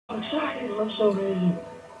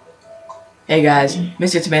Hey guys,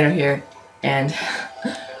 Mr. Tomato here, and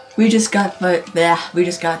we just got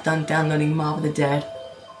done downloading Mob of the Dead.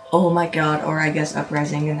 Oh my god, or I guess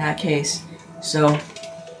Uprising in that case. So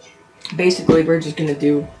basically, we're just gonna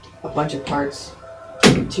do a bunch of parts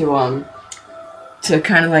to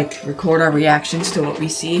kind of like record our reactions to what we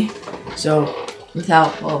see. So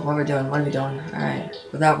without what are we doing? Alright,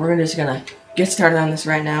 we're just gonna get started on this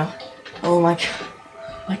right now. Oh my god,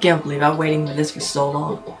 I can't believe I've been waiting for this for so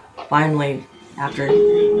long. Finally, after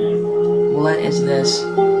what is this?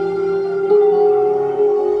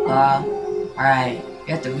 Alright,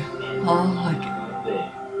 you have to. Oh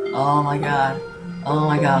my god. Oh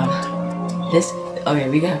my god. This. Okay,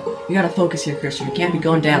 we gotta focus here, Christian. We can't be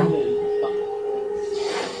going down.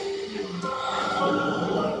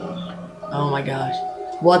 Oh my gosh.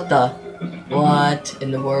 What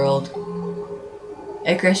in the world?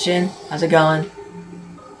 Hey Christian, how's it going?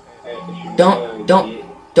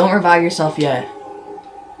 Don't revive yourself yet.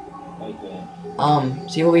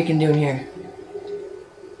 See what we can do in here.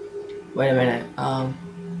 Wait a minute.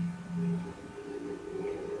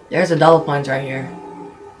 There's a double punch right here.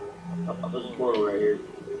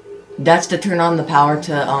 That's to turn on the power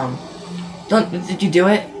to, did you do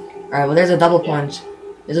it? Alright, well there's a double punch.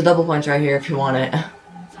 There's a double punch right here if you want it.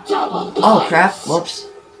 Oh crap, whoops.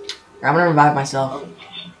 I'm gonna revive myself.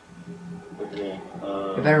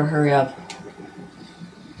 You better hurry up.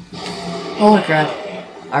 Holy crap.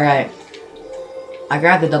 Alright. I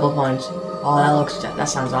grabbed the double punch. Oh, that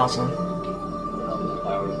sounds awesome.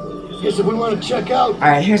 Guess if we want to check out.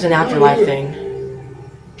 Alright, here's an afterlife thing.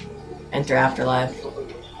 Enter afterlife.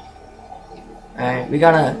 Alright, we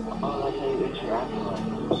gotta.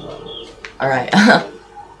 Alright.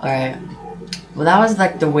 Alright. Well, that was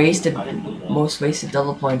like the most wasted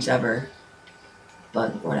double points ever.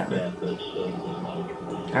 But whatever.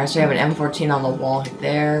 Alright, so we have an M14 on the wall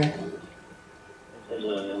there.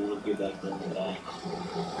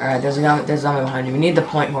 Alright, there's a zombie behind you. We need the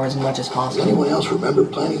point horn as much as possible. Anyone else remember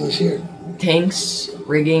planning this here? Tanks,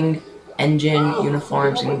 rigging, engine,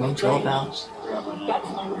 uniforms, and control valves.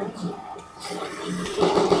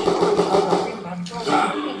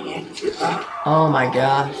 Oh my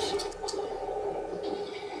gosh.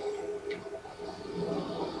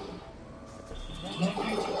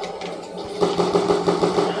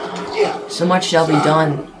 So much shall be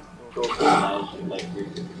done.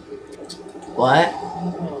 What?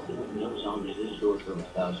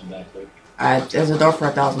 Alright, there's a door for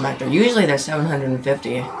 1,000 back there. Usually there's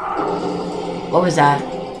 750. What was that?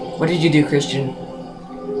 What did you do, Christian?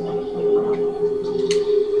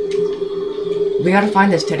 We gotta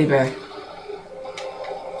find this teddy bear.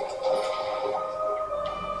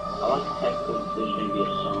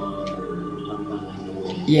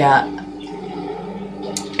 Yeah.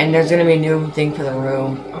 And there's gonna be a new thing for the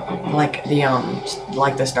room. Like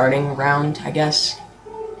the starting round, I guess.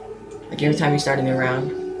 Like every time you start a new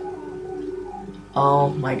round. Oh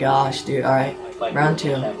my gosh, dude. Alright. Round 2.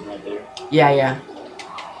 Yeah.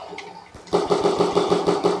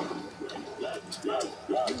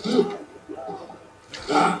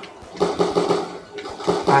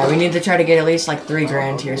 Alright, we need to try to get at least like 3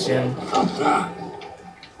 grand here soon.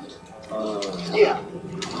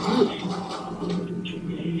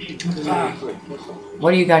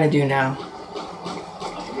 What do you gotta do now?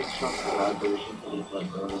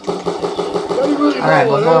 Alright,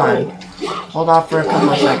 well hold on. Hold off for a couple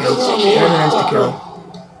of seconds. 30 minutes to kill.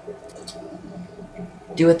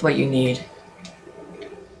 Do with what you need.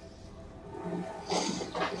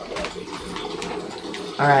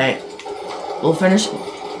 Alright. We'll finish.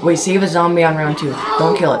 Wait, save a zombie on round 2.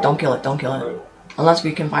 Don't kill it. Unless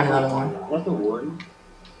we can find another one.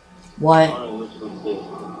 What?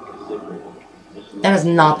 That is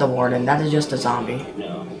not the warden. That is just a zombie.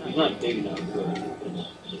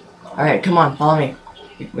 Alright, come on, follow me.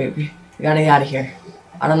 We gotta get out of here.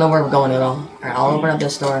 I don't know where we're going at all. Alright, I'll open up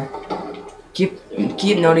this door. Keep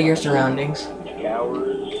note of your surroundings.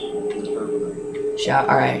 Shout.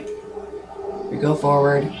 Alright. We go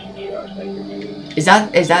forward. Is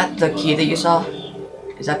that the key that you saw?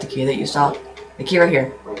 Is that the key that you saw? The key right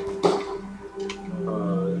here.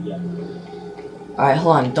 Alright,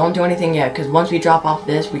 hold on. Don't do anything yet, because once we drop off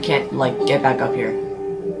this, we can't, like, get back up here.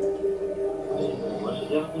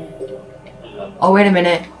 Oh, wait a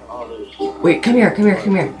minute. Wait, come here. Come here.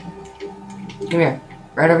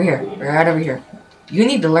 Right over here. You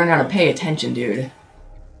need to learn how to pay attention, dude.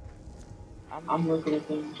 I'm looking at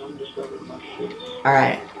things, I'm discovering my shit.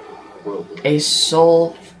 Alright. A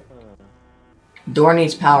soul... Door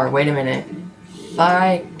needs power. Wait a minute. If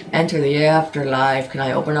I enter the afterlife, can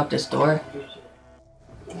I open up this door?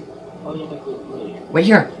 Oh, yeah, that's good. Wait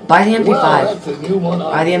here. Buy the Wow, MP5. that's a new one.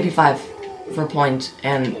 Buy the MP5 for points,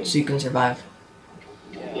 and so you can survive.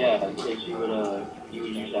 Yeah, because you would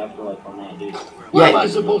use Afterlife on that, dude. Where am Yeah. I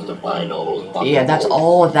supposed to find all those fucking Yeah, that's bullets?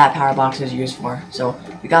 all that power box is used for. So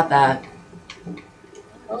we got that.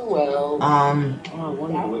 Oh, well. Oh, I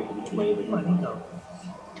wanted to wait for the play, but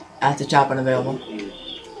That's the chop unavailable. Jeez.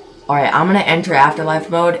 Alright, I'm gonna enter afterlife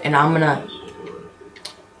mode, and I'm gonna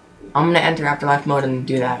enter afterlife mode and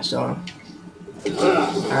do that, so.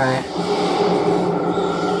 Alright.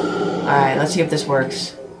 Alright, let's see if this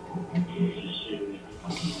works.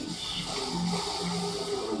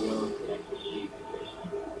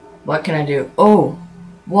 What can I do? Oh!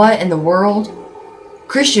 What in the world?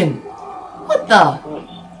 Christian! What the?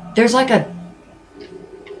 There's like a...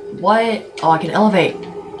 What? Oh, I can elevate.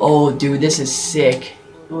 Oh, dude, this is sick.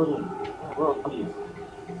 Jordan, where are you?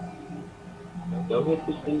 Go get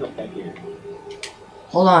this thing up back here.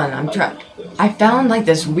 Hold on, I'm trying. I found like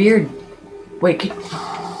this weird. Wait,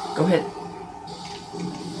 go ahead.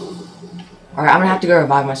 Alright, I'm gonna have to go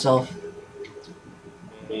revive myself.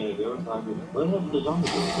 Yeah, go revive me. Where the hell is the zombie?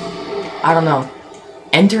 I don't know.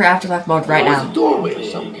 Enter afterlife mode right There's a now. doorway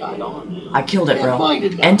of some kind. I killed it, Can't bro. find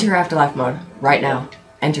it now. Enter afterlife mode right now.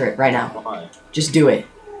 Enter it right now. Why? Just do it.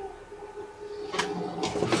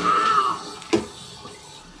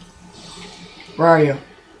 Where are you?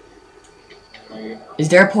 Right here. Is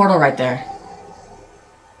there a portal right there?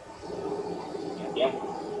 Yeah.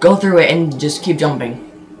 Go through it and just keep jumping.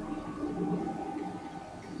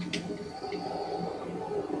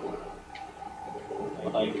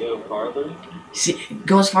 Like, go farther? See,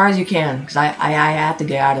 go as far as you can, cause I have to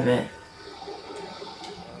get out of it.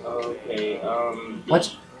 Okay,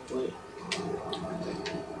 What's? wait.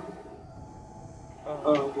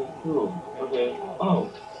 Oh, okay, cool. Okay. Oh.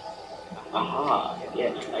 Aha.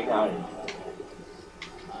 Yes, I got it.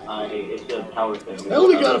 It's a power thing. I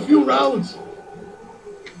only got a few rounds.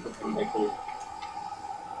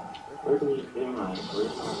 Where do we do my?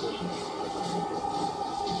 Where's my person?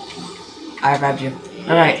 I revived you.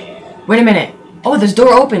 Alright. Wait a minute. Oh, this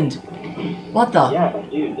door opened. What the? Yeah,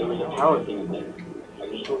 dude, there was a power thing in there. I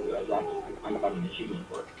just told you, I got an achievement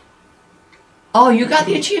for it. Oh, you got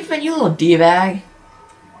the achievement, you little D-bag.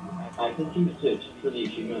 I think you for the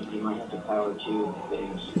achievement, you might have to power 2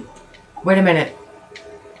 things. Wait a minute.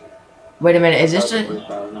 Wait a minute, is this Power the a... first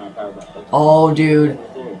power, no, power the second. Oh, dude.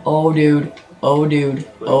 Right there. Oh, dude. Oh, dude.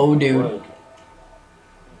 Oh, dude. What?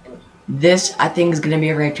 This, I think, is gonna be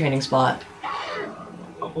a rape training spot.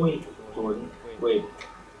 Oh, wait, Jordan. Wait,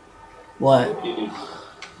 What? dude.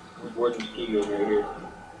 Jordan's key goes right here.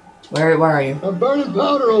 Where are you? I'm burning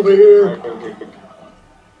powder over here. Right over here.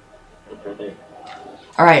 It's right there.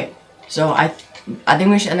 Alright. So, I think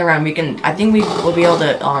we should end the round. I think we will be able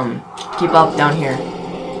to, keep up down here.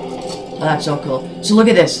 Oh, that's so cool. So, look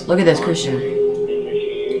at this. Look at this, Christian.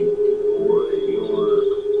 Machine for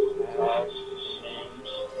your past sins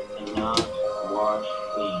and not wash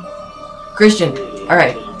clean. Christian.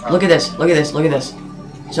 Alright. Look at this. Look at this. Look at this.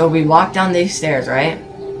 So, we walk down these stairs, right?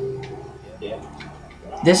 Yeah.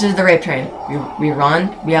 This is the rape train. We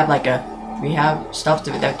run. We have stuff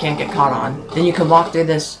that can't get caught on. Then you can walk through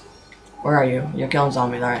this. Where are you? You're killing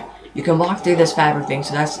zombies. Alright. You can walk through this fabric thing,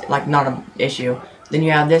 so that's like not an issue. Then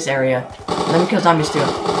you have this area. Let me kill zombies too.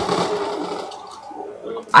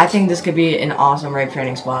 I think this could be an awesome rape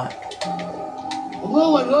training spot.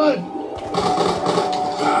 Hello, I got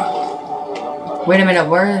it. Wait a minute,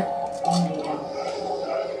 where?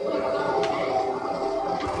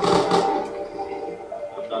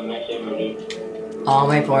 Next ammo, dude. Oh,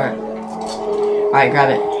 wait for it. Alright, grab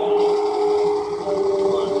it.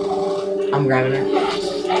 I'm grabbing it.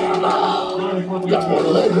 Got more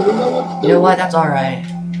legs than we know what to You know what? That's alright.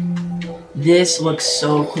 This looks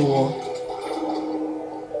so cool.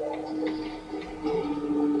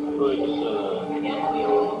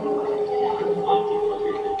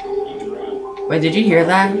 Wait, did you hear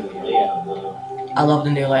that? I love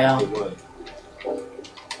the new layout.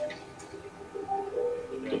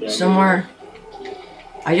 Somewhere.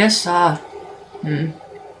 I just saw. I'm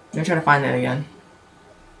gonna try to find that again.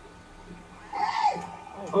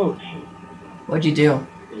 Oh shit. What'd you do?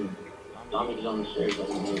 Zombies on the stairs like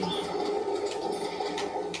he knows.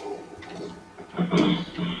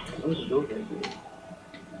 What is the door right here?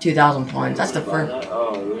 2,000 points. That's the first.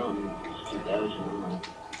 Oh, we don't need 2,000.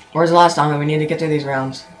 Where's the last time? We need to get through these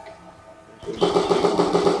rounds.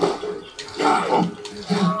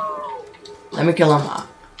 Let me kill him.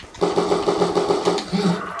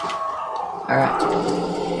 Alright.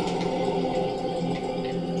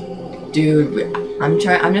 Dude, I'm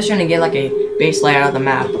just trying to get like a base layout of the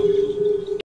map.